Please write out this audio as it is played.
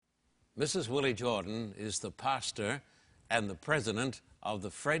Mrs. Willie Jordan is the pastor and the president of the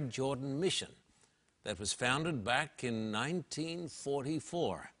Fred Jordan Mission that was founded back in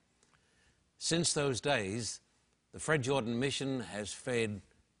 1944. Since those days, the Fred Jordan Mission has fed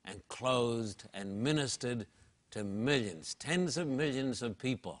and clothed and ministered to millions, tens of millions of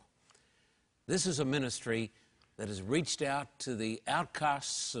people. This is a ministry that has reached out to the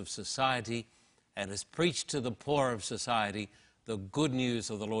outcasts of society and has preached to the poor of society the good news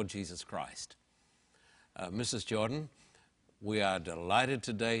of the Lord Jesus Christ. Mrs. Jordan, we are delighted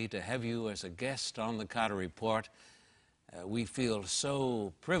today to have you as a guest on the Carter Report. We feel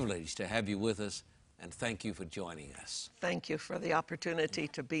so privileged to have you with us, and thank you for joining us. Thank you for the opportunity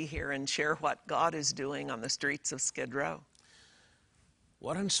to be here and share what God is doing on the streets of Skid Row.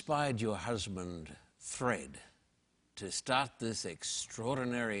 What inspired your husband, Fred, to start this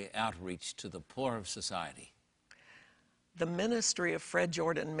extraordinary outreach to the poor of society? The ministry of Fred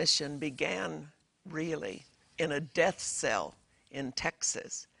Jordan Mission began really in a death cell in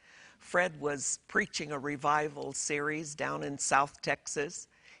Texas. Fred was preaching a revival series down in South Texas.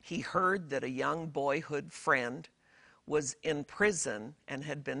 He heard that a young boyhood friend was in prison and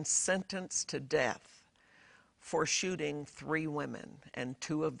had been sentenced to death for shooting 3 women, and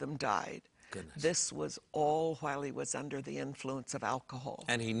 2 of them died. Goodness. This was all while he was under the influence of alcohol.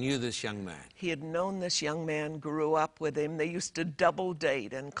 And he knew this young man. He had known this young man, grew up with him. They used to double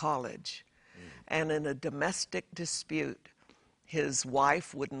date in college. And in a domestic dispute, his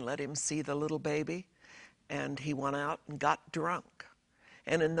wife wouldn't let him see the little baby, and he went out and got drunk.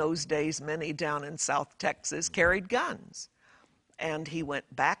 And in those days, many down in South Texas carried guns. And he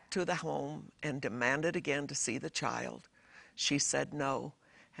went back to the home and demanded again to see the child. She said no.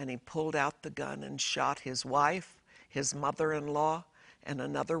 And he pulled out the gun and shot his wife, his mother-in-law, and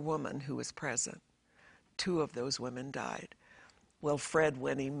another woman who was present. 2 of those women died. Well, Fred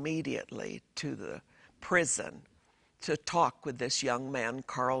went immediately to the prison to talk with this young man,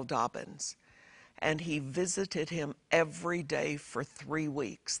 Carl Dobbins. And he visited him every day for 3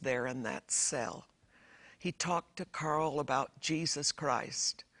 weeks there in that cell. He talked to Carl about Jesus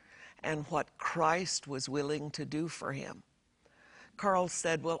Christ and what Christ was willing to do for him. Carl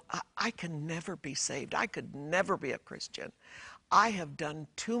said, well, I can never be saved. I could never be a Christian. I have done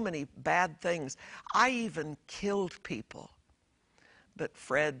too many bad things. I even killed people. But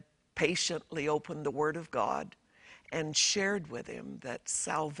Fred patiently opened the Word of God and shared with him that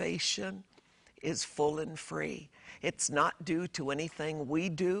salvation is full and free. It's not due to anything we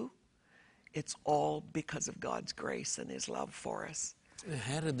do. It's all because of God's grace and His love for us.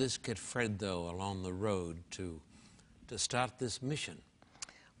 How did this get Fred, though, along the road to start this mission?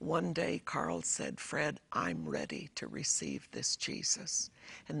 One day, Carl said, Fred, I'm ready to receive this Jesus.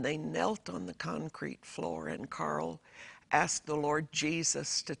 And they knelt on the concrete floor, and Carl asked the Lord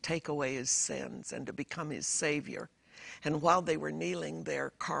Jesus to take away his sins and to become his Savior. And while they were kneeling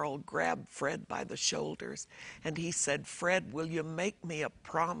there, Carl grabbed Fred by the shoulders, and he said, Fred, will you make me a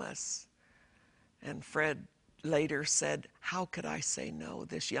promise? And Fred later said, how could I say no?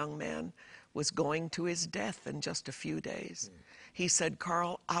 This young man was going to his death in just a few days. He said,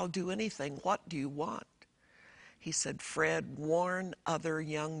 Carl, I'll do anything. What do you want? He said, Fred, warn other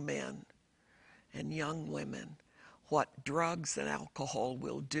young men and young women what drugs and alcohol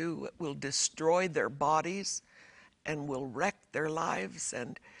will do. It will destroy their bodies and will wreck their lives.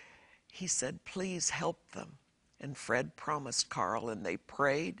 And he said, please help them. And Fred promised Carl, and they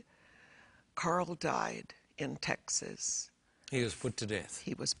prayed. Carl died in Texas. He was put to death.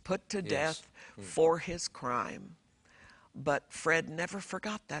 He was put to Yes. death for his crime. But Fred never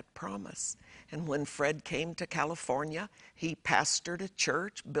forgot that promise. And when Fred came to California, he pastored a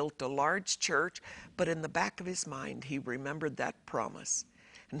church, built a large church, but in the back of his mind, he remembered that promise.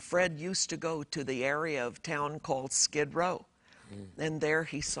 And Fred used to go to the area of town called Skid Row. And there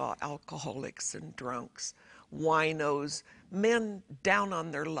he saw alcoholics and drunks, winos, men down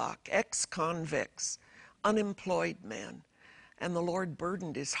on their luck, ex-convicts, unemployed men. And the Lord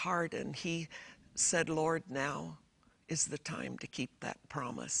burdened his heart, and he said, Lord, now is the time to keep that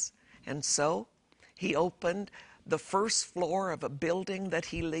promise. And so he opened the first floor of a building that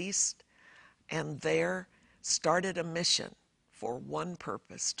he leased, and there started a mission for one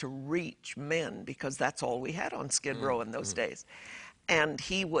purpose, to reach men, because that's all we had on Skid Row in those days. And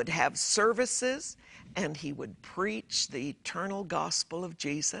he would have services, and he would preach the eternal gospel of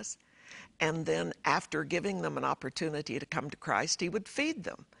Jesus. And then after giving them an opportunity to come to Christ, he would feed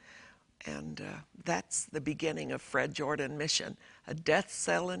them. And that's the beginning of Fred Jordan Mission, a death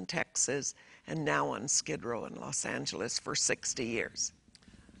cell in Texas, and now on Skid Row in Los Angeles for 60 years.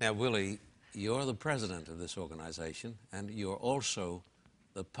 Now, Willie, you're the president of this organization, and you're also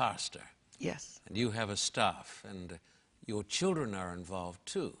the pastor. Yes. And you have a staff, and your children are involved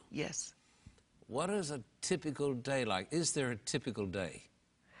too. Yes. What is a typical day like? Is there a typical day?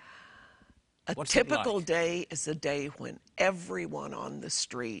 A What's it typical like? day is a day when everyone on the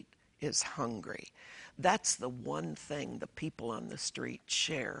street is hungry. That's the one thing the people on the street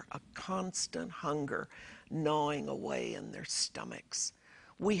share, a constant hunger gnawing away in their stomachs.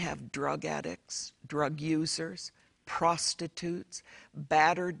 We have drug addicts, drug users, prostitutes,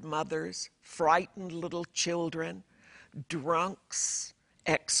 battered mothers, frightened little children, drunks,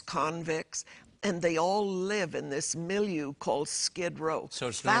 ex-convicts, and they all live in this milieu called Skid Row. So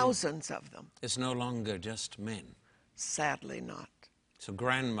it's thousands of them. It's no longer just men. Sadly not. So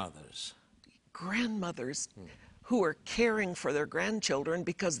grandmothers. Grandmothers who are caring for their grandchildren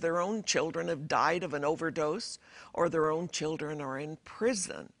because their own children have died of an overdose or their own children are in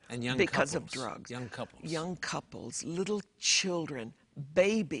prison And young because couples. of drugs. Young couples. Young couples, little children,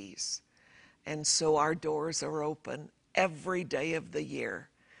 babies. And so our doors are open every day of the year,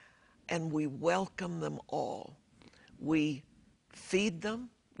 and we welcome them all. We feed them,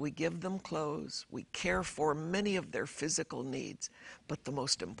 we give them clothes, we care for many of their physical needs, but the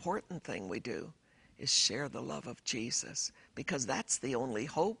most important thing we do is share the love of Jesus, because that's the only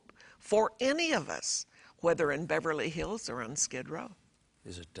hope for any of us, whether in Beverly Hills or on Skid Row.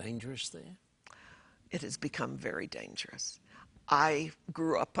 Is it dangerous there? It has become very dangerous. I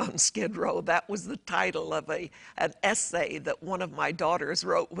grew up on Skid Row. That was the title of an essay that one of my daughters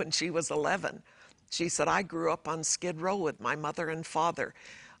wrote when she was 11. She said, I grew up on Skid Row with my mother and father.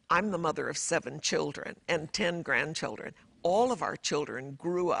 I'm the mother of 7 children and 10 grandchildren. All of our children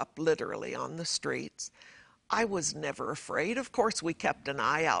grew up literally on the streets. I was never afraid. Of course, we kept an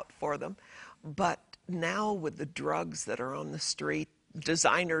eye out for them. But now with the drugs that are on the street,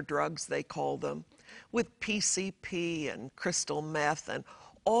 designer drugs they call them, with PCP and crystal meth and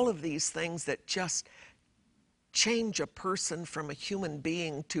all of these things that just change a person from a human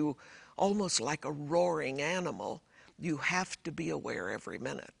being to almost like a roaring animal, you have to be aware every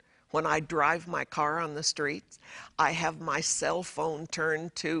minute. When I drive my car on the streets, I have my cell phone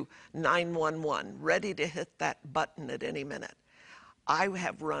turned to 911, ready to hit that button at any minute. I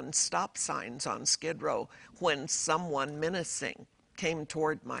have run stop signs on Skid Row when someone menacing came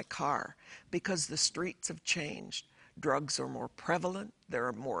toward my car, because the streets have changed. Drugs are more prevalent, there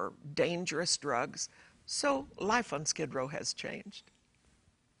are more dangerous drugs, so life on Skid Row has changed.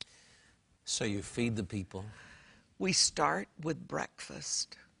 So you feed the people? We start with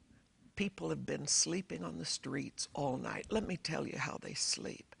breakfast. People have been sleeping on the streets all night. Let me tell you how they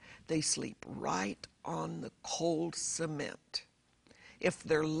sleep. They sleep right on the cold cement. If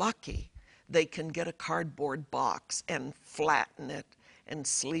they're lucky, they can get a cardboard box and flatten it and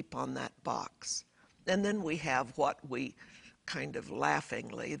sleep on that box. And then we have what we kind of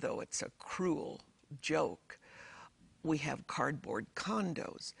laughingly, though it's a cruel joke, we have cardboard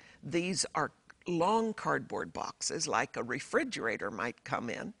condos. These are long cardboard boxes like a refrigerator might come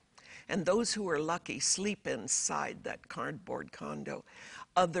in, and those who are lucky sleep inside that cardboard condo.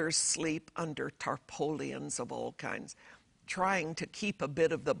 Others sleep under tarpaulins of all kinds, trying to keep a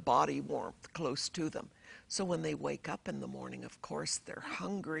bit of the body warmth close to them. So when they wake up in the morning, of course, they're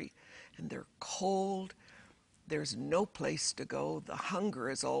hungry and they're cold. There's no place to go. The hunger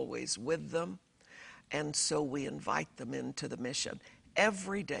is always with them. And so we invite them into the mission.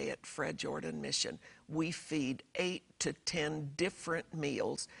 Every day at Fred Jordan Mission, we feed 8 to 10 different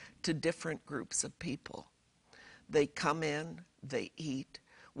meals to different groups of people. They come in, they eat.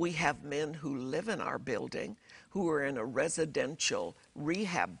 We have men who live in our building who are in a residential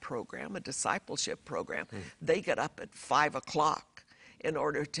rehab program, a discipleship program. They get up at 5 o'clock in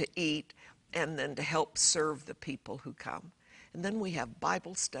order to eat and then to help serve the people who come. And then we have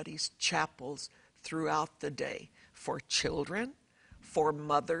Bible studies, chapels throughout the day for children, for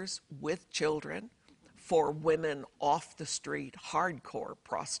mothers with children, for women off the street, hardcore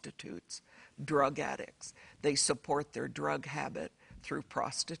prostitutes, drug addicts. They support their drug habit through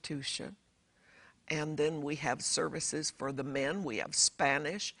prostitution. And then we have services for the men. We have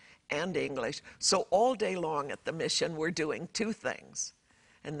Spanish and English. So all day long at the mission, we're doing 2 things.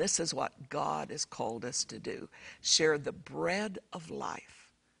 And this is what God has called us to do. Share the bread of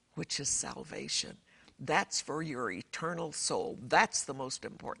life, which is salvation. That's for your eternal soul. That's the most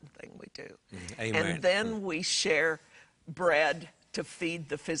important thing we do. Amen. And then we share bread to feed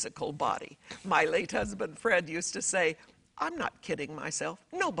the physical body. My late husband, Fred, used to say, I'm not kidding myself.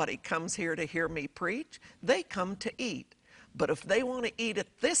 Nobody comes here to hear me preach. They come to eat. But if they want to eat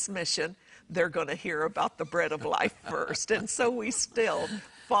at this mission, they're going to hear about the bread of life first. And so we still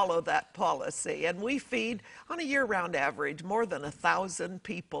follow that policy. And we feed, on a year-round average, more than 1,000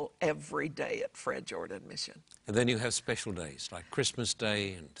 people every day at Fred Jordan Mission. And then you have special days like Christmas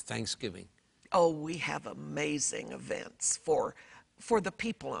Day and Thanksgiving. Oh, we have amazing events for the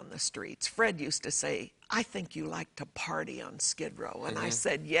people on the streets. Fred used to say, I think you like to party on Skid Row. And I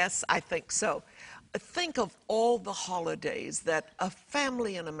said, yes, I think so. Think of all the holidays that a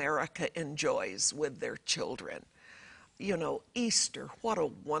family in America enjoys with their children. You know, Easter, what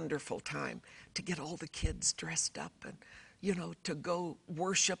a wonderful time to get all the kids dressed up and, you know, to go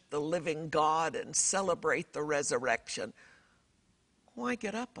worship the living God and celebrate the resurrection. Why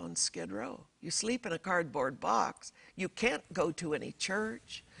get up on Skid Row? You sleep in a cardboard box. You can't go to any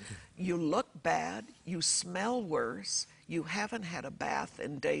church. You look bad. You smell worse. You haven't had a bath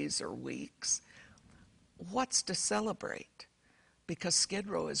in days or weeks. What's to celebrate? Because Skid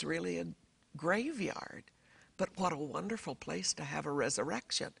Row is really a graveyard. But what a wonderful place to have a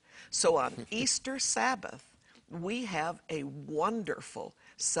resurrection. So on Easter Sabbath, we have a wonderful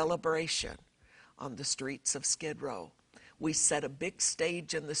celebration on the streets of Skid Row. We set a big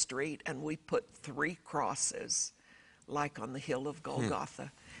stage in the street and we put 3 crosses, like on the hill of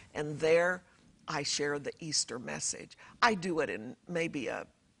Golgotha. And there I share the Easter message. I do it in maybe a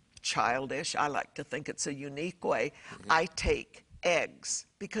childish, I like to think it's a unique way. I take eggs,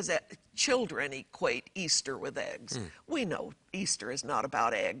 because children equate Easter with eggs. We know Easter is not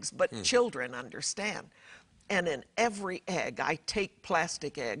about eggs, but children understand. And in every egg, I take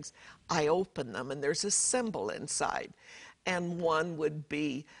plastic eggs, I open them, and there's a symbol inside. And one would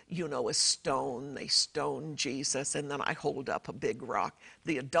be, you know, a stone. They stone Jesus, and then I hold up a big rock.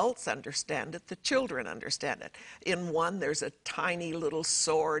 The adults understand it, the children understand it. In one, there's a tiny little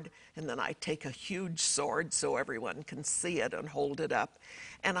sword, and then I take a huge sword so everyone can see it and hold it up.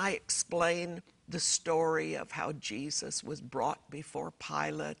 And I explain the story of how Jesus was brought before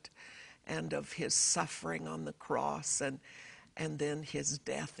Pilate and of his suffering on the cross and then his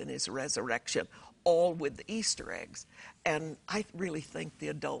death and his resurrection, all with the Easter eggs. And I really think the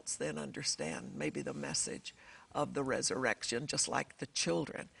adults then understand maybe the message of the resurrection, just like the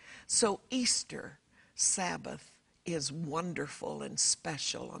children. So Easter Sabbath is wonderful and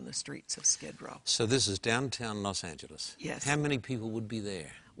special on the streets of Skid Row. So this is downtown Los Angeles. Yes. How many people would be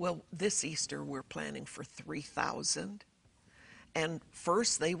there? Well, this Easter we're planning for 3,000. And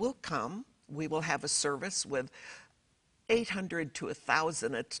first they will come. We will have a service with 800 to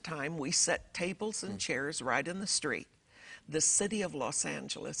 1,000 at a time. We set tables and chairs right in the street. The city of Los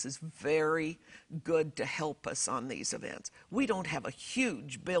Angeles is very good to help us on these events. We don't have a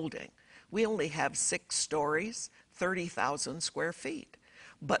huge building. We only have 6 stories, 30,000 square feet.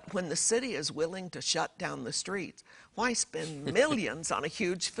 But when the city is willing to shut down the streets, why spend millions on a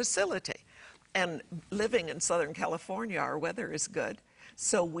huge facility? And living in Southern California, our weather is good.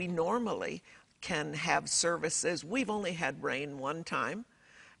 So we normally can have services. We've only had rain one time,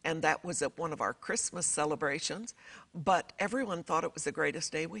 and that was at one of our Christmas celebrations. But everyone thought it was the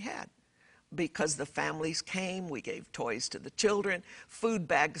greatest day we had because the families came. We gave toys to the children, food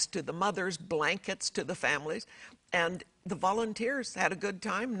bags to the mothers, blankets to the families, and the volunteers had a good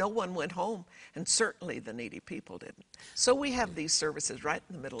time. No one went home, and certainly the needy people didn't. So we have these services right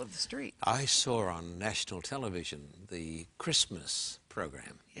in the middle of the street. I saw on national television the Christmas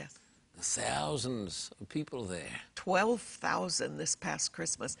program. Yes. Thousands of people there. 12,000 this past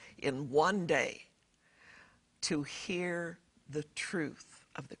Christmas in one day to hear the truth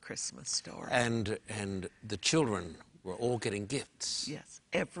of the Christmas story. And the children were all getting gifts. Yes.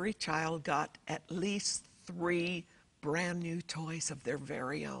 Every child got at least 3 brand new toys of their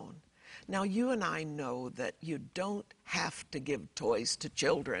very own. Now, you and I know that you don't have to give toys to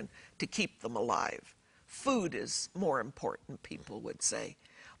children to keep them alive. Food is more important, people would say.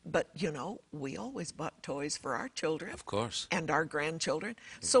 But, you know, we always bought toys for our children. Of course. And our grandchildren.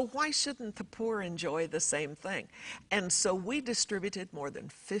 So why shouldn't the poor enjoy the same thing? And so we distributed more than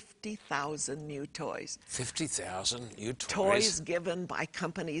 50,000 new toys. 50,000 new toys? Toys given by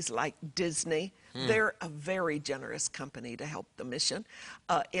companies like Disney. They're a very generous company to help the mission.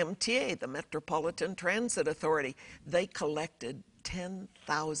 MTA, the Metropolitan Transit Authority, they collected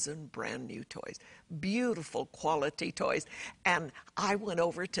 10,000 brand new toys, beautiful quality toys. And I went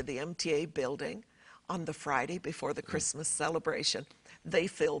over to the MTA building on the Friday before the Christmas celebration. They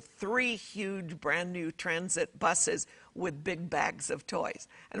filled 3 huge brand new transit buses with big bags of toys.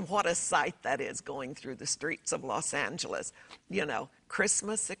 And what a sight that is going through the streets of Los Angeles. You know,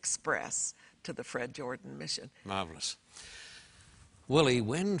 Christmas Express to the Fred Jordan Mission. Marvelous. Willie,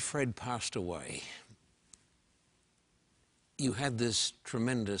 when Fred passed away, you had this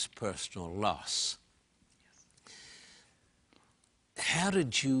tremendous personal loss. Yes. How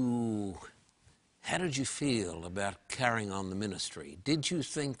did you feel about carrying on the ministry? Did you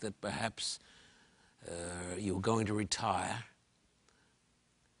think that perhaps you were going to retire?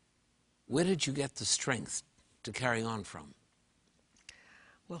 Where did you get the strength to carry on from?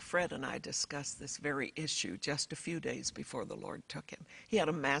 Well, Fred and I discussed this very issue just a few days before the Lord took him. He had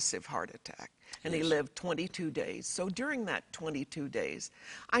a massive heart attack, and he lived 22 days. So during that 22 days,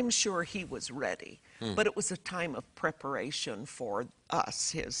 I'm sure he was ready, but it was a time of preparation for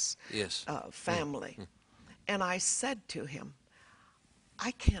us, his family. And I said to him,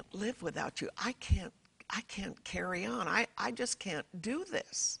 I can't live without you. I can't carry on. I just can't do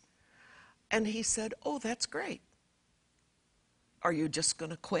this. And he said, oh, that's great. Are you just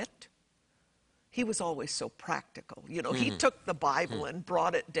going to quit? He was always so practical. You know, he took the Bible and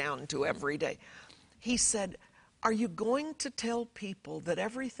brought it down to every day. He said, are you going to tell people that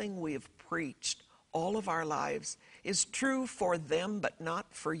everything we have preached all of our lives is true for them but not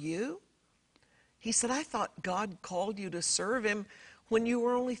for you? He said, I thought God called you to serve him when you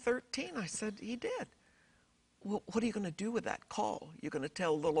were only 13. I said, he did. Well, what are you going to do with that call? You're going to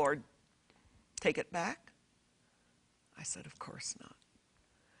tell the Lord, take it back? I said, of course not.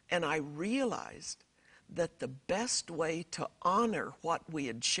 And I realized that the best way to honor what we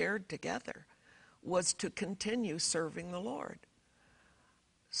had shared together was to continue serving the Lord.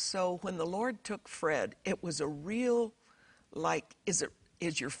 So when the Lord took Fred, it was a real, like, is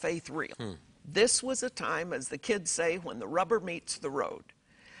your faith real? This was a time, as the kids say, when the rubber meets the road.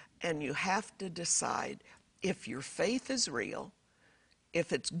 And you have to decide if your faith is real,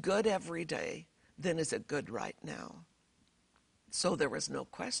 if it's good every day, then is it good right now? So there was no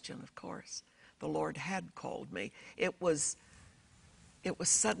question, of course. The Lord had called me. It was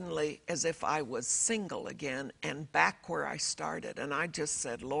suddenly as if I was single again and back where I started. And I just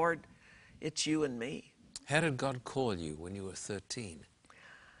said, Lord, it's you and me. How did God call you when you were 13?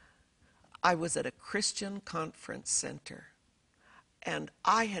 I was at a Christian conference center. And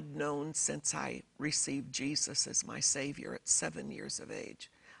I had known since I received Jesus as my Savior at 7 years of age.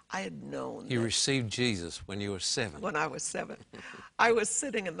 I had known. You received Jesus when you were 7? When I was 7. I was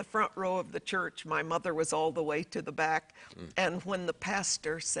sitting in the front row of the church. My mother was all the way to the back. And when the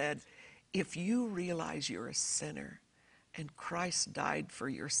pastor said, if you realize you're a sinner and Christ died for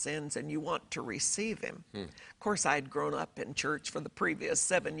your sins and you want to receive him. Of course, I'd grown up in church for the previous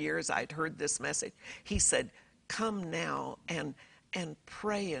 7 years. I'd heard this message. He said, come now and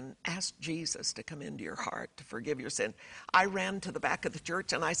pray and ask Jesus to come into your heart to forgive your sin. I ran to the back of the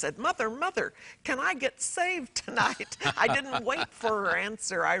church and I said, Mother, can I get saved tonight? I didn't wait for her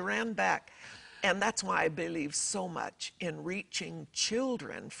answer. I ran back. And that's why I believe so much in reaching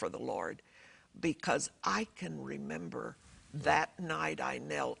children for the Lord, because I can remember that night I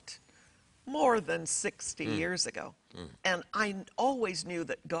knelt more than 60 years ago. And I always knew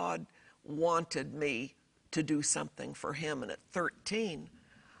that God wanted me to do something for him. And at 13,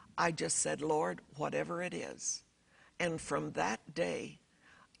 I just said, Lord, whatever it is. And from that day,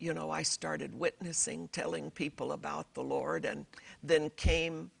 you know, I started witnessing, telling people about the Lord, and then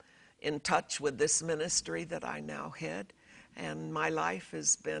came in touch with this ministry that I now head. And my life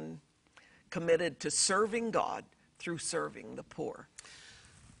has been committed to serving God through serving the poor.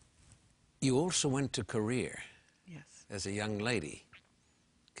 You also went to Korea. Yes. As a young lady.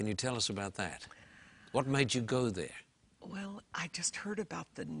 Can you tell us about that? What made you go there? Well, I just heard about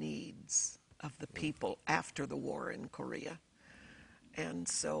the needs of the people after the war in Korea. And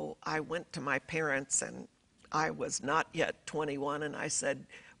so I went to my parents, and I was not yet 21, and I said,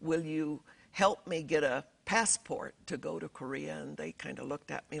 will you help me get a passport to go to Korea? And they kind of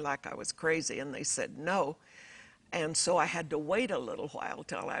looked at me like I was crazy, and they said no. And so I had to wait a little while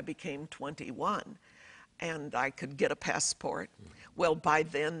till I became 21. And I could get a passport. Well, by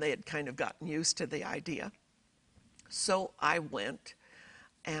then they had kind of gotten used to the idea. So I went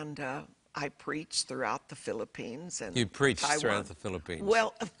and I preached throughout the Philippines. And you preached Taiwan. Throughout the Philippines.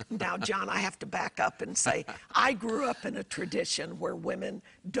 Well, now, John, I have to back up and say, I grew up in a tradition where women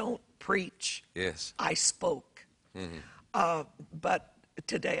don't preach. Yes. I spoke. But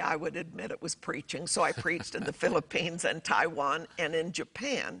today I would admit it was preaching. So I preached in the Philippines and Taiwan and in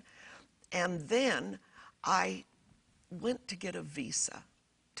Japan. And then I went to get a visa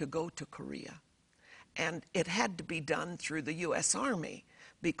to go to Korea. And it had to be done through the U.S. Army,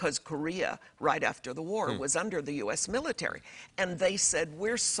 because Korea, right after the war, was under the U.S. military. And they said,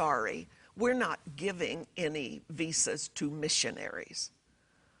 we're sorry, we're not giving any visas to missionaries.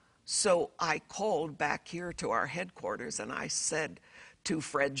 So I called back here to our headquarters, and I said to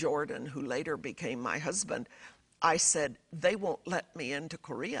Fred Jordan, who later became my husband, I said, they won't let me into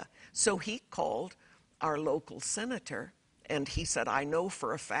Korea. So he called our local senator And he said, I know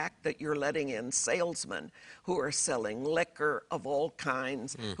for a fact that you're letting in salesmen who are selling liquor of all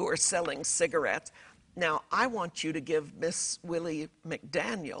kinds, who are selling cigarettes. Now, I want you to give Miss Willie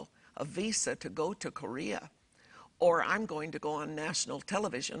McDaniel a visa to go to Korea, or I'm going to go on national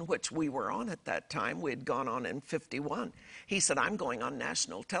television, which we were on at that time. We had gone on in 51. He said, I'm going on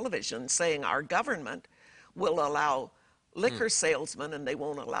national television saying our government will allow liquor salesmen and they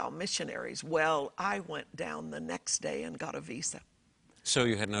won't allow missionaries. Well, I went down the next day and got a visa. So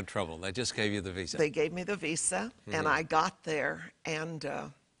you had no trouble. They just gave you the visa. They gave me the visa, and I got there, and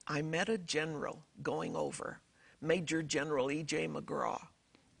I met a general going over, Major General E.J. McGraw,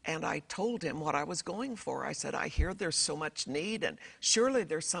 and I told him what I was going for. I said, I hear there's so much need, and surely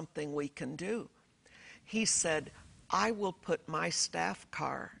there's something we can do. He said, I will put my staff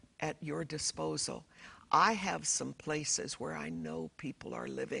car at your disposal. I have some places where I know people are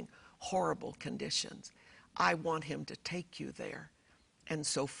living horrible conditions. I want him to take you there. And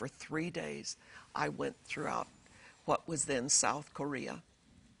so for 3 days, I went throughout what was then South Korea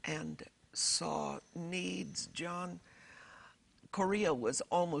and saw needs. John, Korea was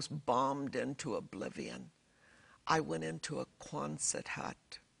almost bombed into oblivion. I went into a Quonset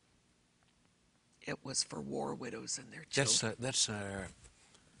hut. It was for war widows and their children. That's a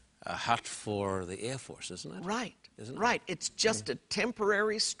hut for the Air Force, isn't it? Right, Isn't it? right. It's just a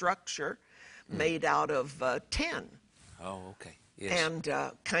temporary structure made out of tin. Oh, okay. Yes.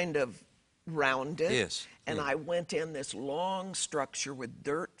 And kind of rounded. Yes. And I went in this long structure with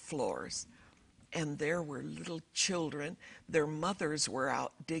dirt floors, and there were little children. Their mothers were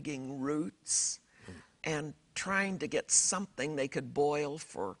out digging roots and trying to get something they could boil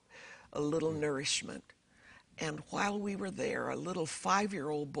for a little nourishment. And while we were there, a little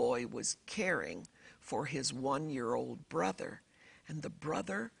 5-year-old boy was caring for his 1-year-old brother, and the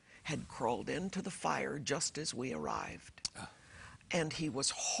brother had crawled into the fire just as we arrived. And he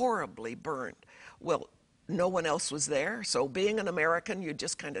was horribly burned. Well, no one else was there, so being an American, you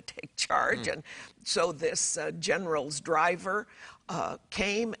just kind of take charge. And so this general's driver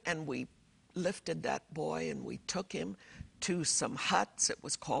came, and we lifted that boy, and we took him to some huts. It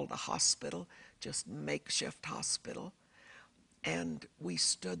was called a hospital, just makeshift hospital. And we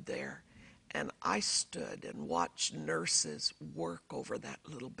stood there, and I stood and watched nurses work over that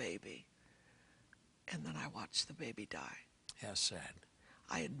little baby. And then I watched the baby die. How sad.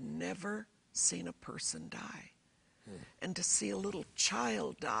 I had never seen a person die. And to see a little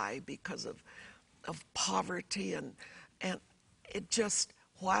child die because of poverty and it just,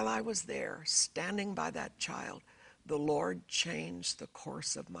 while I was there standing by that child, the Lord changed the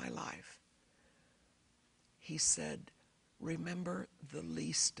course of my life. He said, remember the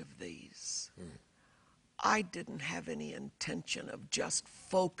least of these. I didn't have any intention of just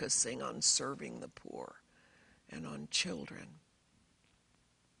focusing on serving the poor and on children.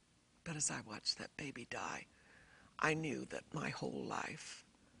 But as I watched that baby die, I knew that my whole life.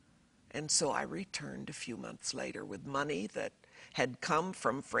 And so I returned a few months later with money that had come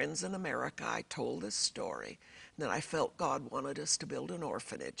from friends in America. I told this story, and then I felt God wanted us to build an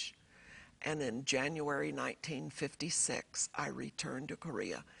orphanage. And in January 1956, I returned to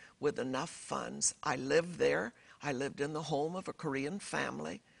Korea with enough funds. I lived there. I lived in the home of a Korean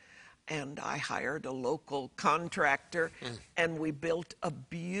family. And I hired a local contractor, and we built a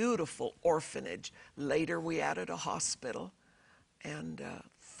beautiful orphanage. Later, we added a hospital, and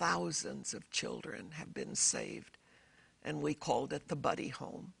thousands of children have been saved. And we called it the Buddy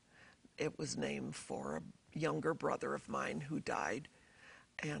Home. It was named for a younger brother of mine who died,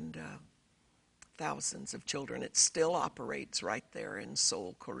 and thousands of children. It still operates right there in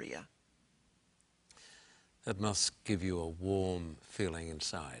Seoul, Korea. That must give you a warm feeling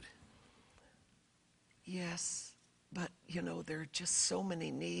inside. Yes, but you know, there are just so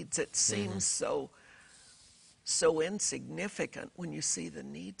many needs. It seems so insignificant when you see the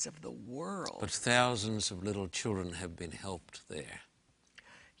needs of the world. But thousands of little children have been helped there.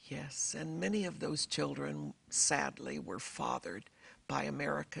 Yes, and many of those children, sadly, were fathered by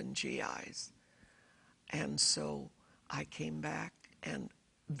American GIs. And so I came back, and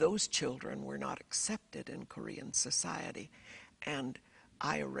those children were not accepted in Korean society. And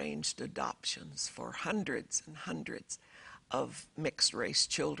I arranged adoptions for hundreds and hundreds of mixed-race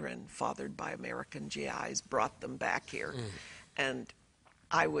children fathered by American GIs, brought them back here. And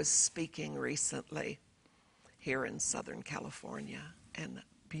I was speaking recently here in Southern California, and a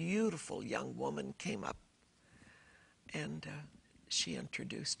beautiful young woman came up, and she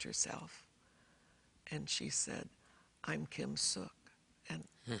introduced herself, and she said, I'm Kim Suk. And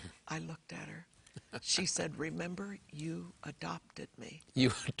I looked at her, She said, remember, you adopted me.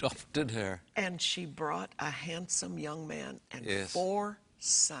 You adopted her. And she brought a handsome young man and Yes. 4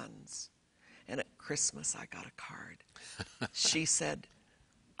 sons. And at Christmas, I got a card. She said,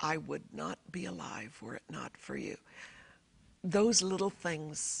 I would not be alive were it not for you. Those little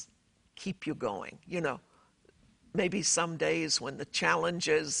things keep you going. You know, maybe some days when the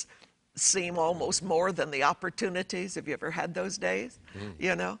challenges seem almost more than the opportunities. Have you ever had those days?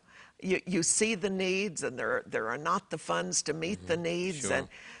 You know, you see the needs and there are not the funds to meet the needs. Sure.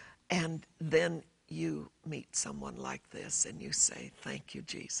 And then you meet someone like this and you say, thank you,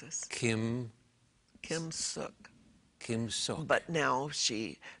 Jesus. Kim Suk. Kim Sok. But now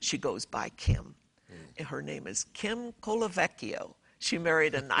she goes by Kim. Her name is Kim Colavecchio. She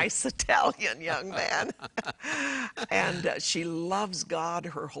married a nice Italian young man. And she loves God,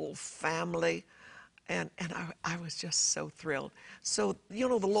 her whole family. And I was just so thrilled. So, you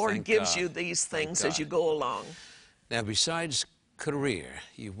know, the Lord Thank gives God. you these Thank things as God. you go along. Now, besides career,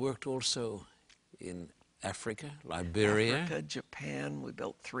 you've worked also in Africa, Liberia. Africa, Japan. We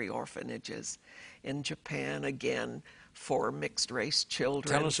built 3 orphanages in Japan, again, for mixed-race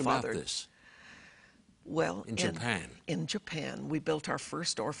children. Tell us about this. Well, In Japan. In Japan, we built our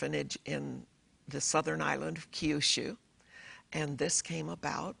first orphanage in the southern island of Kyushu. And this came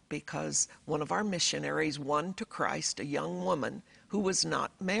about because one of our missionaries won to Christ a young woman who was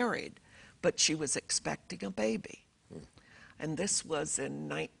not married, but she was expecting a baby. And this was in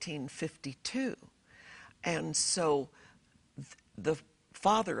 1952. And so the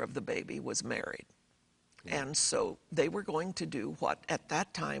father of the baby was married. And so they were going to do what at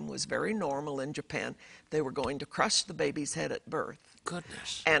that time was very normal in Japan. They were going to crush the baby's head at birth.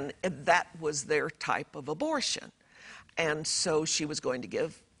 Goodness. And that was their type of abortion. And so she was going to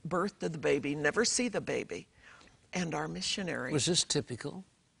give birth to the baby, never see the baby. And our missionary... Was this typical?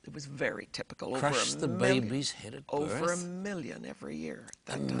 It was very typical. Crush the baby's head at birth? Over 1 million every year at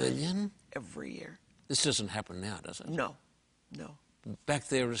that A time. million? Every year. This doesn't happen now, does it? No, no. Back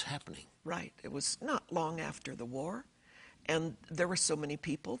there it was happening. Right. It was not long after the war. And there were so many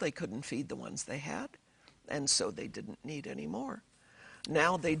people, they couldn't feed the ones they had. And so they didn't need any more.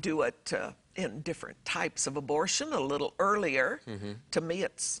 Now they do it in different types of abortion, a little earlier. To me,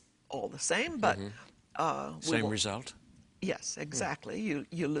 it's all the same, but... Same result? Yes, exactly.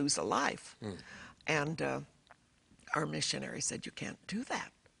 You lose a life. And our missionary said, you can't do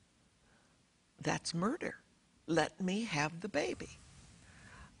that. That's murder. Let me have the baby.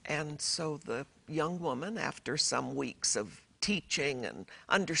 And so the young woman, after some weeks of teaching and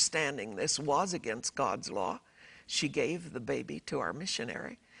understanding this was against God's law, she gave the baby to our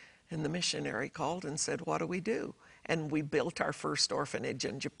missionary. And the missionary called and said, what do we do? And we built our first orphanage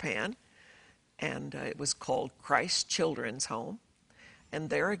in Japan. And it was called Christ Children's Home. And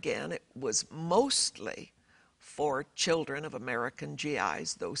there again, it was mostly for children of American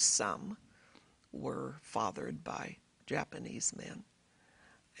GIs, though some were fathered by Japanese men.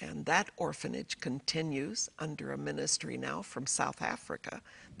 And that orphanage continues under a ministry now from South Africa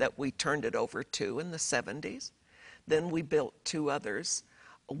that we turned it over to in the 70s. Then we built 2 others,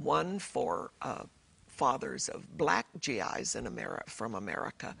 one for fathers of black GIs in from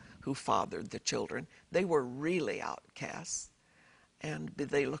America who fathered the children. They were really outcasts, and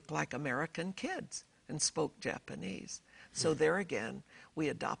they looked like American kids and spoke Japanese. So there again, we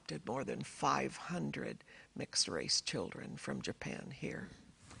adopted more than 500 mixed-race children from Japan here.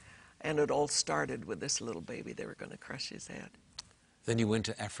 And it all started with this little baby. They were going to crush his head. Then you went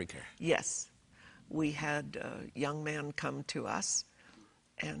to Africa. Yes. We had a young man come to us,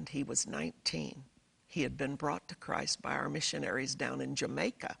 and he was 19. He had been brought to Christ by our missionaries down in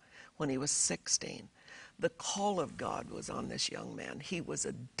Jamaica when he was 16. The call of God was on this young man. He was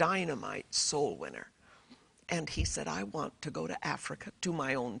a dynamite soul winner. And he said, I want to go to Africa to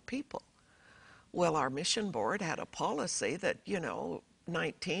my own people. Well, our mission board had a policy that,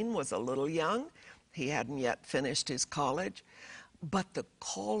 19 was a little young. He hadn't yet finished his college. But the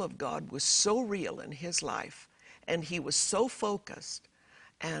call of God was so real in his life, and he was so focused,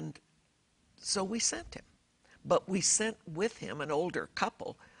 and so we sent him. But we sent with him an older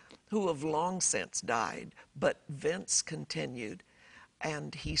couple who have long since died, but Vince continued,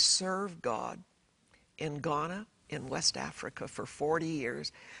 and he served God in Ghana, in West Africa for 40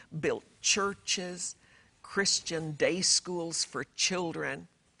 years, built churches, Christian day schools for children,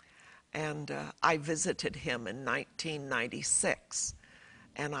 and I visited him in 1996,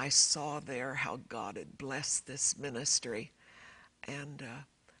 and I saw there how God had blessed this ministry, and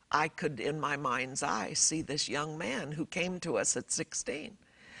I could, in my mind's eye, see this young man who came to us at 16.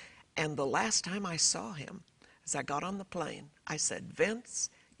 And the last time I saw him, as I got on the plane, I said, Vince,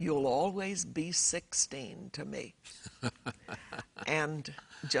 You'll always be 16 to me. And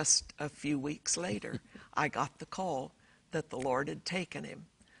just a few weeks later, I got the call that the Lord had taken him.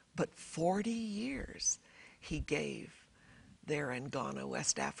 But 40 years he gave there in Ghana,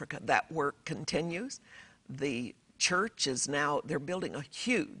 West Africa. That work continues. The church is now, they're building a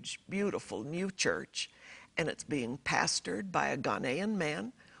huge, beautiful new church, and it's being pastored by a Ghanaian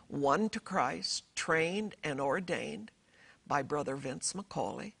man, won to Christ, trained and ordained by Brother Vince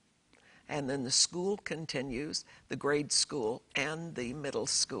McCauley. And then the school continues, the grade school and the middle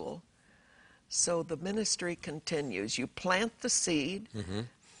school. So the ministry continues. You plant the seed,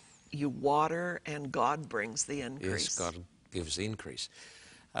 you water, and God brings the increase. Yes, God gives the increase.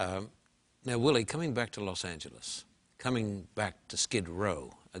 Now, Willie, coming back to Los Angeles, coming back to Skid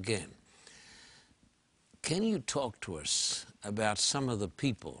Row again, can you talk to us about some of the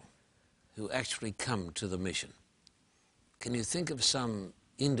people who actually come to the mission? Can you think of some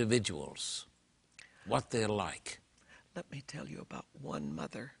individuals, what they're like? Let me tell you about one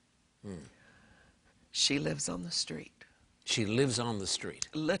mother. She lives on the street. She lives on the street?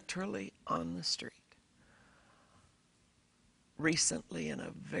 Literally on the street. Recently in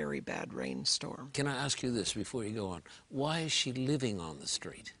a very bad rainstorm. Can I ask you this before you go on? Why is she living on the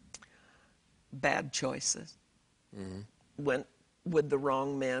street? Bad choices. Went with the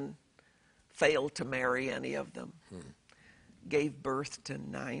wrong men, failed to marry any of them, gave birth to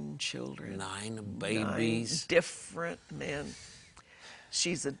 9 children. 9 babies. 9 different men.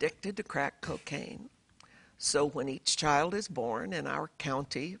 She's addicted to crack cocaine. So when each child is born in our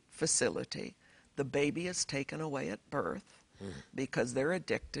county facility, the baby is taken away at birth because they're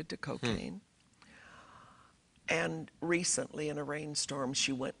addicted to cocaine. And recently in a rainstorm,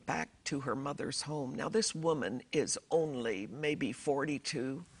 she went back to her mother's home. Now this woman is only maybe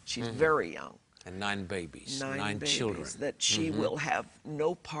 42. She's very young. And 9 babies, 9 babies children. That she will have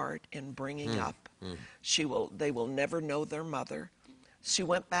no part in bringing up. They will never know their mother. She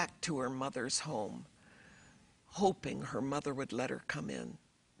went back to her mother's home, hoping her mother would let her come in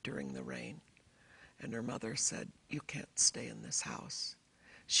during the rain. And her mother said, "You can't stay in this house."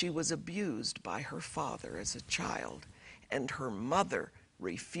 She was abused by her father as a child, and her mother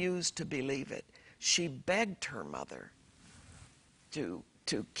refused to believe it. She begged her mother to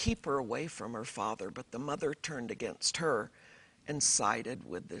keep her away from her father, but the mother turned against her and sided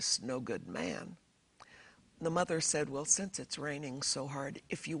with this no-good man. The mother said, "Well, since it's raining so hard,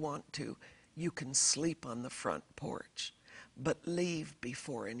 if you want to, you can sleep on the front porch, but leave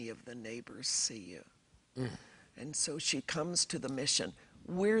before any of the neighbors see you." And so she comes to the mission.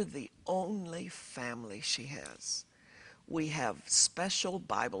 We're the only family she has. We have special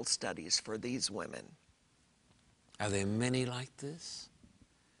Bible studies for these women. Are there many like this?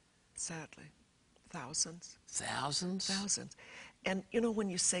 Sadly, thousands. Thousands? Thousands. And you know, when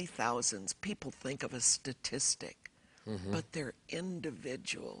you say thousands, people think of a statistic, but they're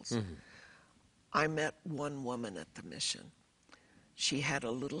individuals. I met one woman at the mission. She had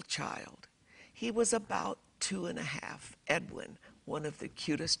a little child. He was about 2.5, Edwin, one of the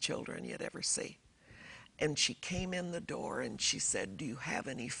cutest children you'd ever see. And she came in the door and she said, "Do you have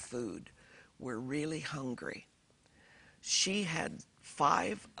any food? We're really hungry." She had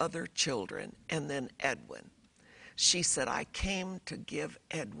 5 other children and then Edwin. She said, "I came to give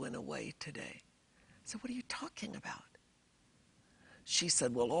Edwin away today." I said, "What are you talking about?" She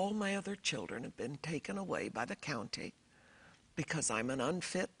said, "Well, all my other children have been taken away by the county because I'm an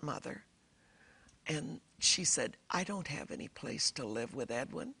unfit mother." And she said, "I don't have any place to live with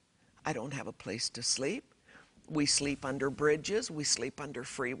Edwin. I don't have a place to sleep. We sleep under bridges. We sleep under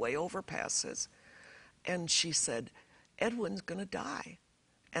freeway overpasses." And she said, "Edwin's going to die.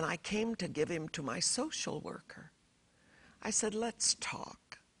 And I came to give him to my social worker." I said, "Let's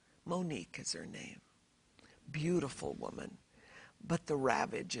talk." Monique is her name. Beautiful woman. But the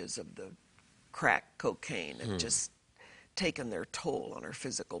ravages of the crack cocaine have just taken their toll on her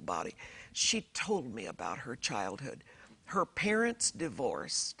physical body. She told me about her childhood. Her parents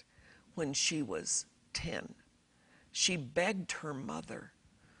divorced when she was 10. She begged her mother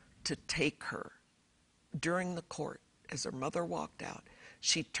to take her. During the court, as her mother walked out,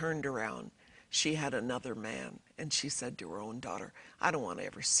 she turned around. She had another man, and she said to her own daughter, "I don't want to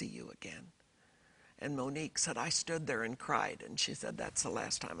ever see you again." And Monique said, "I stood there and cried." And she said, "That's the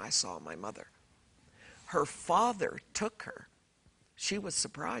last time I saw my mother." Her father took her. She was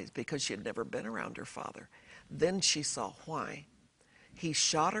surprised because she had never been around her father. Then she saw why. He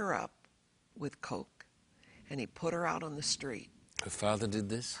shot her up with coke, and he put her out on the street. Her father did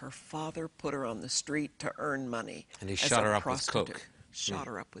this? Her father put her on the street to earn money. And he shot her up with prostitute. coke. Shot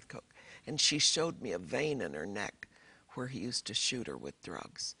her up with coke. And she showed me a vein in her neck where he used to shoot her with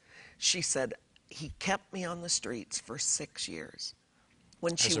drugs. She said, he kept me on the streets for 6 years.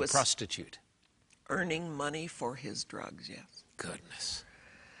 When she was a prostitute. Earning money for his drugs, yes. Goodness.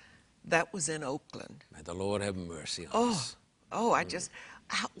 That was in Oakland. May the Lord have mercy on us. I just,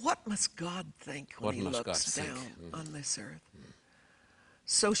 what must God think when What he must looks God down think? on this earth?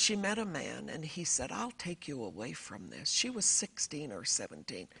 So she met a man, and he said, I'll take you away from this. She was 16 or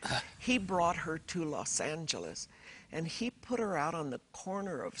 17. He brought her to Los Angeles, and he put her out on the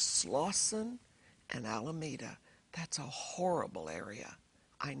corner of Slauson and Alameda. That's a horrible area.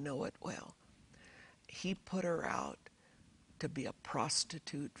 I know it well. He put her out to be a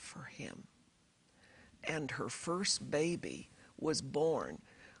prostitute for him. And her first baby was born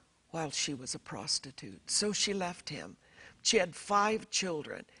while she was a prostitute. So she left him. She had 5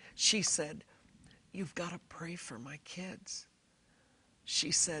 children. She said, you've got to pray for my kids.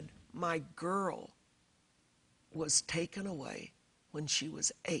 She said, my girl was taken away when she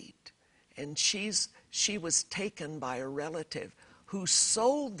was 8. And she was taken by a relative who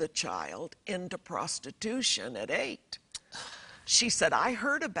sold the child into prostitution at 8. She said, I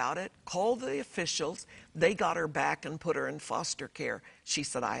heard about it, called the officials. They got her back and put her in foster care. She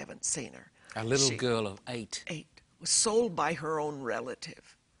said, I haven't seen her. A little girl of 8. 8. Was sold by her own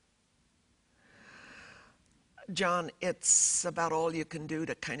relative. John, it's about all you can do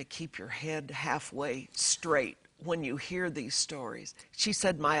to kind of keep your head halfway straight when you hear these stories. She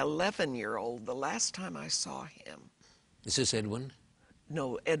said, my 11-year-old, the last time I saw him. Is this Edwin?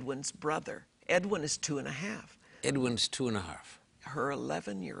 No, Edwin's brother. Edwin is 2.5. Edwin's 2.5. Her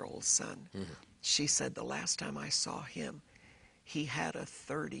 11-year-old son. She said, the last time I saw him, he had a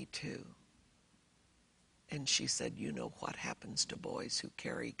 .32. And she said, you know what happens to boys who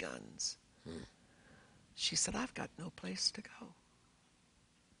carry guns. She said, I've got no place to go.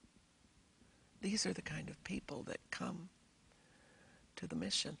 These are the kind of people that come to the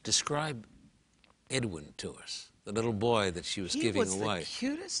mission. Describe Edwin to us, the little boy that she was giving away. He was the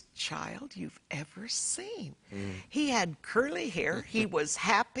cutest child you've ever seen. He had curly hair. He was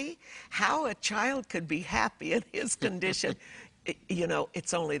happy. How a child could be happy in his condition, you know,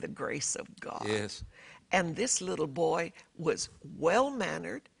 it's only the grace of God. Yes. And this little boy was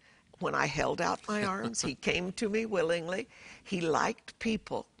well-mannered. When I held out my arms, he came to me willingly. He liked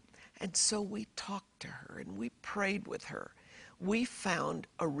people. And so we talked to her and we prayed with her. We found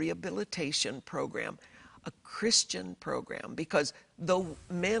a rehabilitation program, a Christian program, because though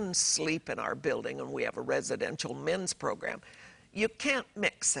men sleep in our building and we have a residential men's program, you can't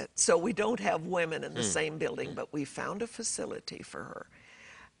mix it. So we don't have women in the same building, but we found a facility for her.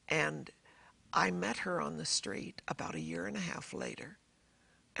 And I met her on the street about 1.5 years later,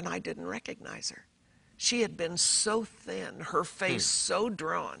 and I didn't recognize her. She had been so thin, her face so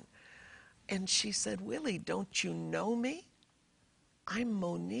drawn. And she said, Willie, don't you know me? I'm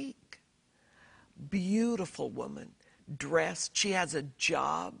Monique. Beautiful woman, dressed. She has a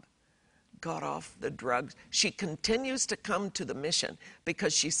job, got off the drugs. She continues to come to the mission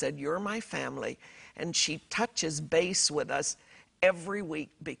because she said, you're my family. And she touches base with us every week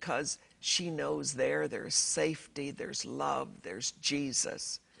because she knows there's safety, there's love, there's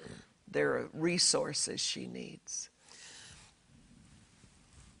Jesus. There are resources she needs.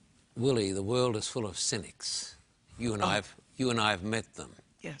 Willie, the world is full of cynics. You and I have met them.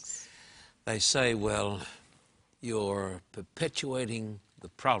 Yes. They say, well, you're perpetuating the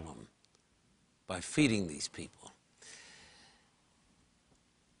problem by feeding these people.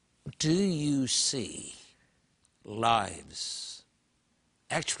 Do you see lives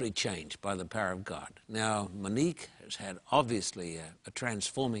actually changed by the power of God? Now, Monique has had obviously a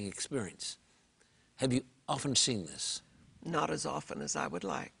transforming experience. Have you often seen this? Not as often as I would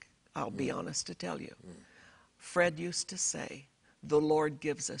like. I'll be honest to tell you. Fred used to say, the Lord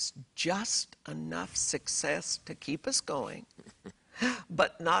gives us just enough success to keep us going,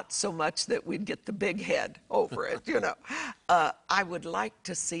 but not so much that we'd get the big head over it, you know. I would like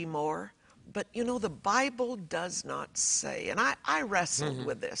to see more, but you know, the Bible does not say, and I wrestled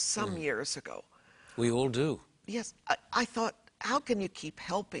with this some years ago. We all do. Yes, I thought, how can you keep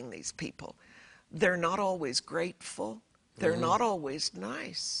helping these people? They're not always grateful. They're not always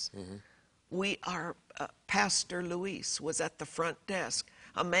nice. Pastor Luis was at the front desk.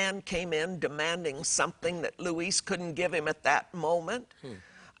 A man came in demanding something that Luis couldn't give him at that moment.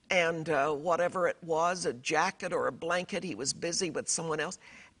 And whatever it was, a jacket or a blanket, he was busy with someone else.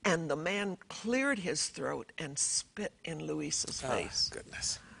 And the man cleared his throat and spit in Luis's face.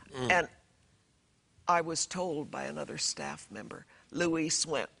 Goodness. And I was told by another staff member, Luis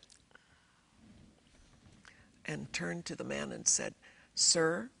went and turned to the man and said,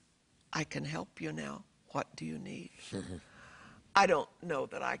 "Sir, I can help you now. what do you need? I don't know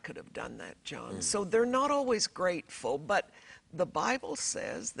that I could have done that, John. So they're not always grateful, but the Bible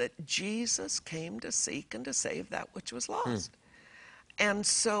says that Jesus came to seek and to save that which was lost. And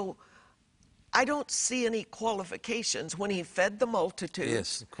so I don't see any qualifications. When he fed the multitude,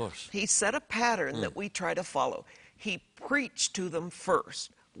 Yes, of course. he set a pattern that we try to follow. He preached to them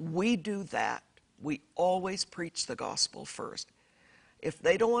first. We do that. We always preach the gospel first. If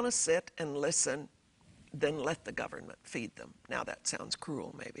they don't want to sit and listen, then let the government feed them. Now that sounds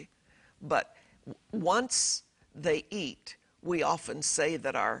cruel maybe. But once they eat, we often say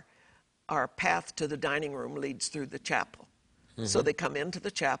that our path to the dining room leads through the chapel. So they come into the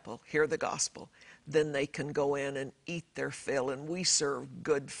chapel, hear the gospel, then they can go in and eat their fill, and we serve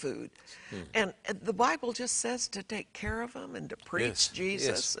good food. And the Bible just says to take care of them and to preach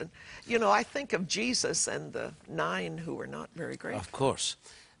Jesus. And, you know, I think of Jesus and the 9 who were not very grateful. Of course.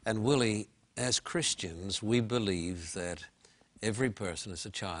 And Willie, as Christians, we believe that every person is a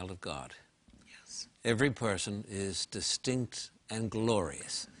child of God. Yes. Every person is distinct and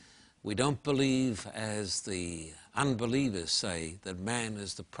glorious. We don't believe, as the unbelievers say, that man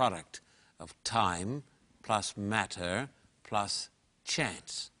is the product of time plus matter plus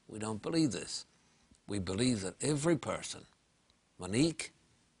chance. We don't believe this. We believe that every person, Monique,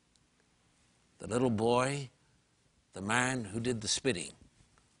 the little boy, the man who did the spitting,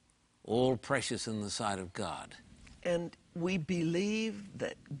 all precious in the sight of God. And we believe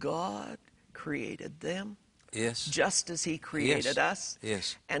that God created them. Yes. Just as he created us.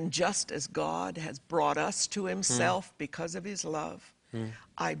 Yes. And just as God has brought us to himself because of his love,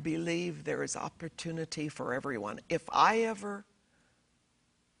 I believe there is opportunity for everyone. If I ever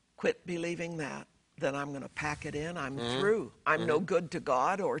quit believing that, then I'm going to pack it in. I'm through. I'm no good to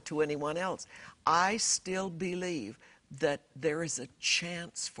God or to anyone else. I still believe that there is a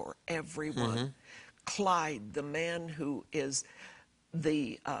chance for everyone. Clyde, the man who is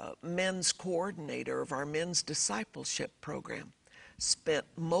the men's coordinator of our men's discipleship program, spent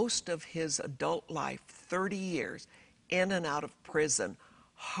most of his adult life, 30 years, in and out of prison,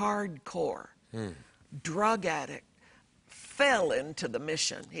 hardcore, drug addict, fell into the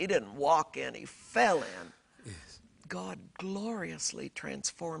mission. He didn't walk in, he fell in. Yes. God gloriously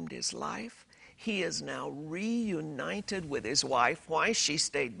transformed his life. He is now reunited with his wife. Why? She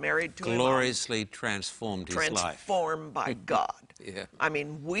stayed married to him. Gloriously transformed his life. Transformed by God. Yeah. I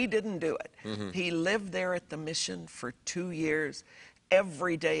mean, we didn't do it. He lived there at the mission for 2 years,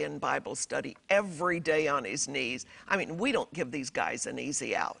 every day in Bible study, every day on his knees. I mean, we don't give these guys an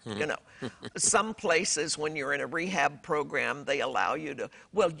easy out, you know. Some places when you're in a rehab program, they allow you to,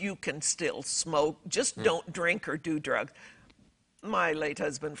 well, you can still smoke, just don't drink or do drugs. My late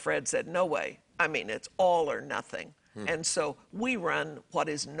husband, Fred, said, no way. I mean, it's all or nothing. And so we run what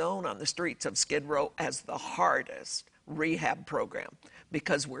is known on the streets of Skid Row as the hardest rehab program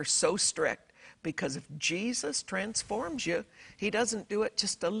because we're so strict. Because if Jesus transforms you, he doesn't do it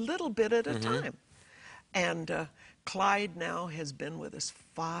just a little bit at a time. And Clyde now has been with us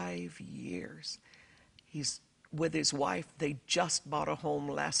 5 years. He's with his wife. They just bought a home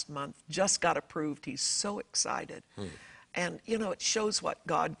last month, just got approved. He's so excited. And, you know, it shows what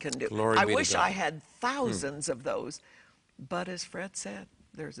God can do. Glory I be to wish God. I had thousands of those. But as Fred said,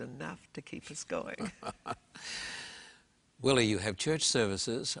 there's enough to keep us going. Willie, you have church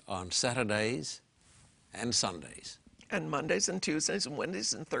services on Saturdays and Sundays. And Mondays and Tuesdays and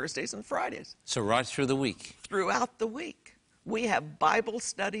Wednesdays and Thursdays and Fridays. So right through the week. Throughout the week. We have Bible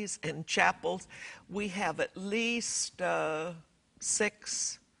studies and chapels. We have at least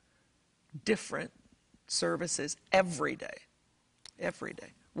 6 different services every day. Every day.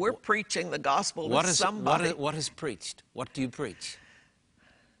 We're preaching the gospel to somebody. What is preached? What do you preach?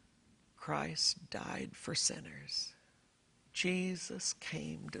 Christ died for sinners. Jesus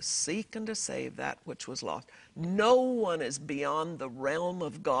came to seek and to save that which was lost. No one is beyond the realm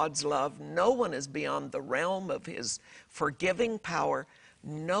of God's love. No one is beyond the realm of his forgiving power.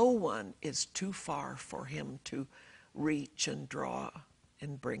 No one is too far for him to reach and draw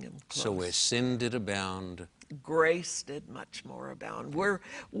and bring him close. So where sin did abound, grace did much more abound.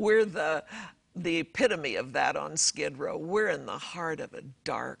 We're the epitome of that on Skid Row. We're in the heart of a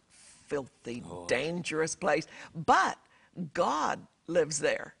dark, filthy, dangerous place. But God lives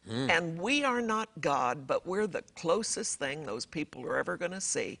there. And we are not God, but we're the closest thing those people are ever going to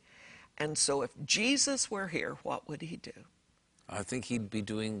see. And so if Jesus were here, what would he do? I think he'd be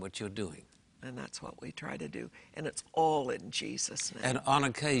doing what you're doing. And that's what we try to do. And it's all in Jesus' name. And on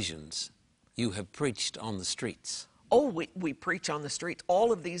occasions, you have preached on the streets. Oh, we preach on the streets.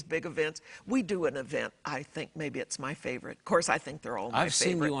 All of these big events. We do an event, I think maybe it's my favorite. Of course, I think they're all my I've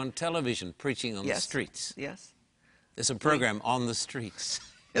favorite. seen you on television preaching on the Yes, streets. yes. There's a program, On the Streets.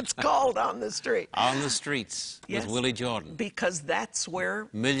 It's called On the Street. On the Streets Yes, with Willie Jordan. because that's where,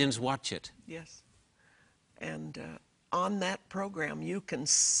 Millions watch it. yes. And on that program, you can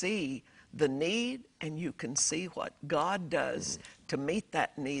see the need and you can see what God does to meet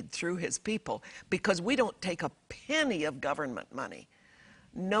that need through his people, because we don't take a penny of government money.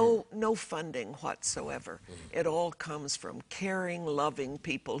 No funding whatsoever. It all comes from caring, loving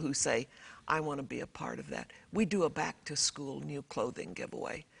people who say, I want to be a part of that. We do a back-to-school new clothing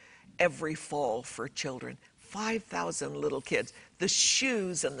giveaway every fall for children. 5,000 little kids. The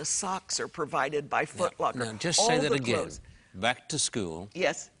shoes and the socks are provided by Foot Locker. Now, just All say that the again. clothes. Back to school.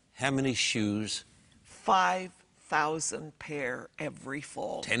 Yes. How many shoes? 5,000 pair every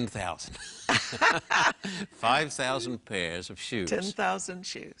fall. 10,000. 5,000 pairs of shoes. 10,000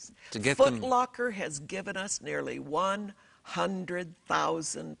 shoes. To get Foot them- Locker has given us nearly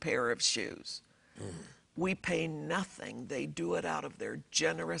 100,000 pair of shoes. We pay nothing. They do it out of their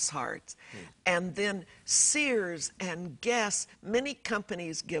generous hearts. And then Sears and Guess, many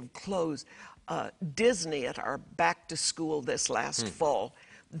companies give clothes. Disney at our back to school this last fall,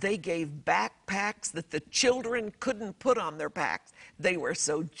 they gave backpacks that the children couldn't put on their backs. They were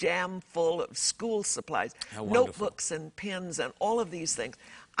so jam full of school supplies, How wonderful. notebooks and pens and all of these things.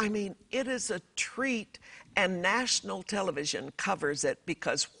 I mean, it is a treat, and national television covers it,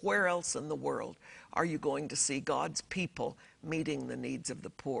 because where else in the world are you going to see God's people meeting the needs of the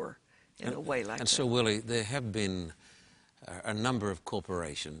poor in a way like that? And so, Willie, there have been a number of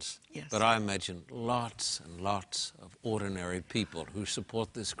corporations, Yes. but I imagine lots and lots of ordinary people who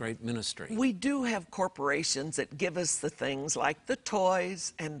support this great ministry. We do have corporations that give us the things like the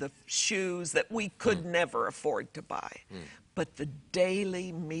toys and the shoes that we could never afford to buy. But the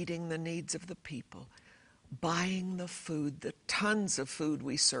daily meeting the needs of the people, buying the food, the tons of food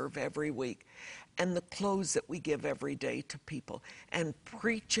we serve every week, and the clothes that we give every day to people, and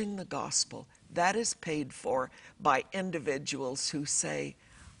preaching the gospel, that is paid for by individuals who say,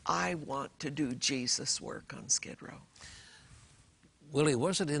 I want to do Jesus' work on Skid Row. Willie,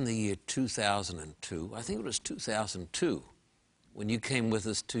 was it in the year 2002? I think it was 2002 when you came with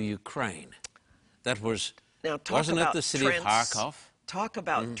us to Ukraine. That was, Now, talk wasn't it about the city of Kharkov? Talk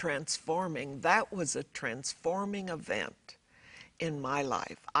about transforming. That was a transforming event in my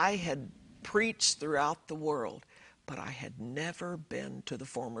life. I had preached throughout the world, but I had never been to the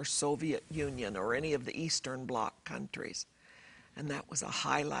former Soviet Union or any of the Eastern Bloc countries. And that was a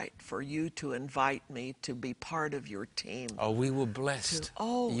highlight for you to invite me to be part of your team. Oh, we were blessed.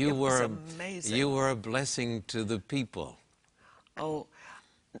 It was amazing. You were a blessing to the people. Oh,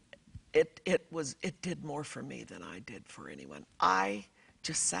 it did more for me than I did for anyone. I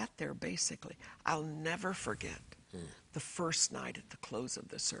just sat there basically. I'll never forget the first night at the close of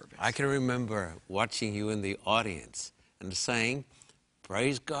the service. I can remember watching you in the audience and saying,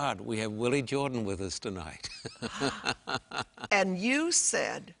 praise God, we have Willie Jordan with us tonight. And you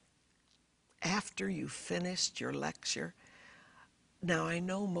said, after you finished your lecture, now I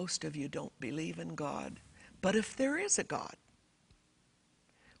know most of you don't believe in God, but if there is a God,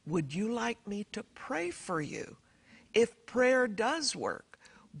 would you like me to pray for you? If prayer does work,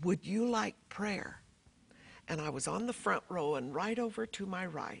 would you like prayer? And I was on the front row, and right over to my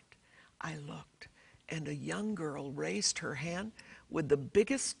right, I looked, and a young girl raised her hand with the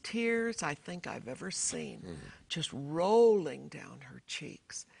biggest tears I think I've ever seen, just rolling down her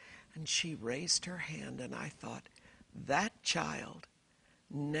cheeks. And she raised her hand, and I thought, that child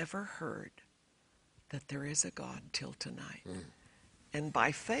never heard that there is a God till tonight. And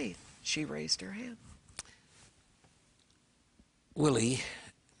by faith, she raised her hand. Willie,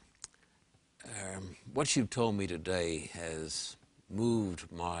 what you've told me today has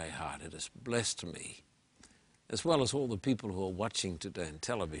moved my heart. It has blessed me, as well as all the people who are watching today on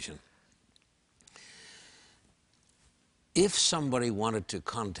television. If somebody wanted to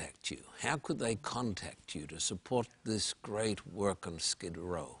contact you, how could they contact you to support this great work on Skid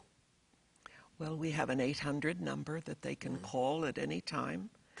Row? Well, we have an 800 number that they can call at any time.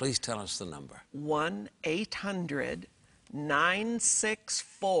 Please tell us the number.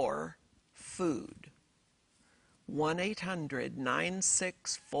 1-800-964-FOOD.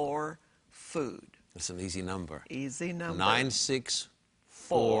 1-800-964-FOOD. It's an easy number. Easy number.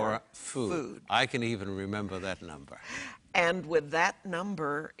 964 Food. food. I can even remember that number. And with that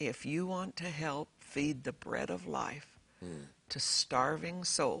number, if you want to help feed the bread of life to starving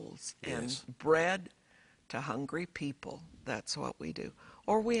souls and bread to hungry people, that's what we do.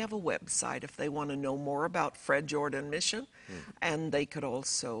 Or we have a website if they want to know more about Fred Jordan Mission, and they could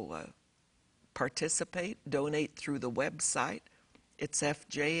also participate, donate through the website. It's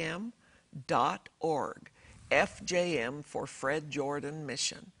fjm.org. FJM for Fred Jordan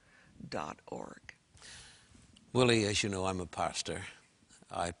Mission.org. Willie, as you know, I'm a pastor.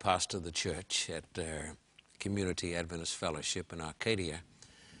 I pastor the church at Community Adventist Fellowship in Arcadia.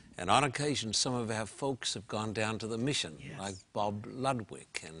 And on occasion, some of our folks have gone down to the mission, Yes. like Bob Ludwig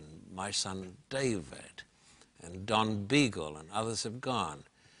and my son David and Don Beagle, and others have gone.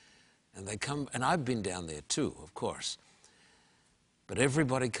 And they come, and I've been down there too, of course. But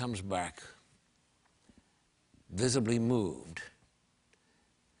everybody comes back visibly moved.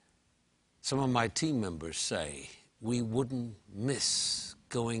 Some of my team members say we wouldn't miss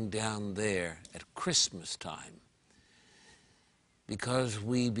going down there at Christmas time because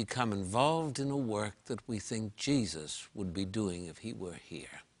we become involved in a work that we think Jesus would be doing if he were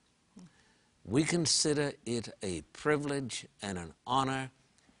here. We consider it a privilege and an honor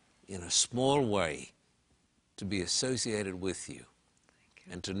in a small way to be associated with you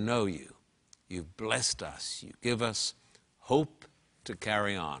and to know you. You've blessed us. You give us hope to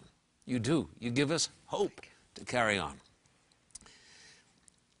carry on. You do. You give us hope to carry on.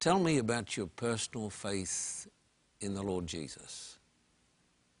 Tell me about your personal faith in the Lord Jesus.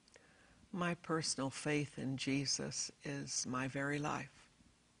 My personal faith in Jesus is my very life.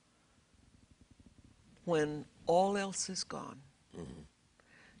 When all else is gone,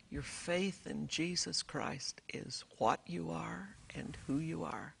 your faith in Jesus Christ is what you are and who you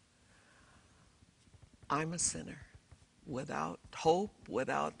are. I'm a sinner without hope,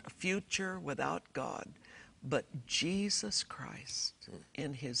 without a future, without God. But Jesus Christ,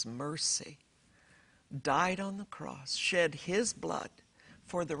 in his mercy, died on the cross, shed his blood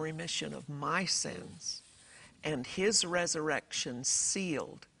for the remission of my sins, and his resurrection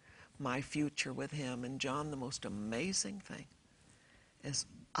sealed my future with him. And John, the most amazing thing is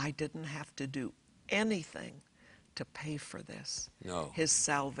I didn't have to do anything to pay for this. No. His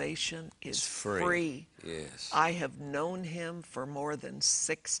salvation is It's free. free. Yes. I have known him for more than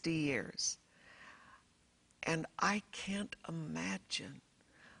 60 years. And I can't imagine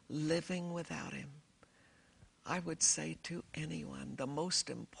living without him. I would say to anyone, the most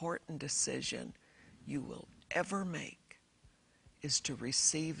important decision you will ever make is to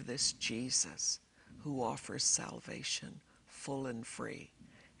receive this Jesus who offers salvation full and free.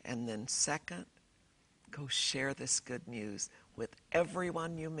 And then second, go share this good news with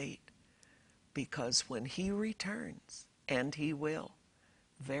everyone you meet, because when he returns, and he will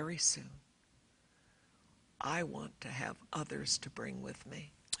very soon, I want to have others to bring with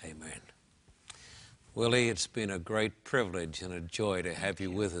me. Amen. Willie, it's been a great privilege and a joy to have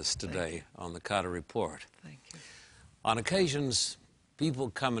you with us today on the Carter Report. Thank you. On occasions, people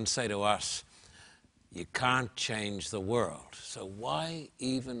come and say to us, you can't change the world, so why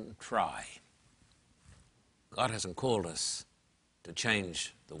even try? God hasn't called us to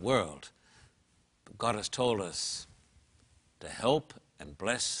change the world, but God has told us to help and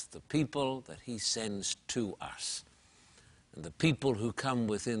bless the people that he sends to us, and the people who come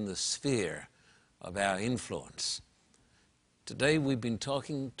within the sphere of our influence. Today we've been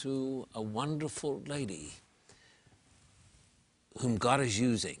talking to a wonderful lady whom God is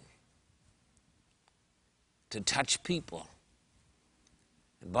using to touch people.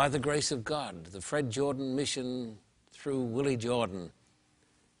 And by the grace of God, the Fred Jordan Mission through Willie Jordan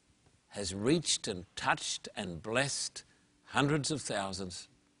has reached and touched and blessed hundreds of thousands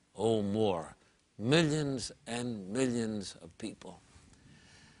or more, millions and millions of people.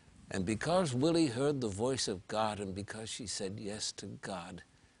 And because Willie heard the voice of God and because she said yes to God,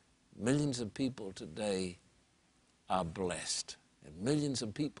 millions of people today are blessed. And millions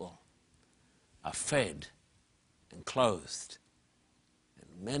of people are fed and clothed.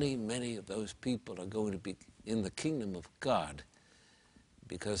 And many, many of those people are going to be in the kingdom of God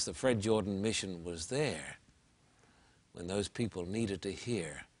because the Fred Jordan Mission was there when those people needed to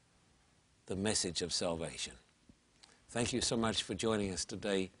hear the message of salvation. Thank you so much for joining us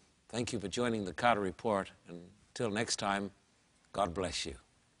today. Thank you for joining the Carter Report. And until next time, God bless you.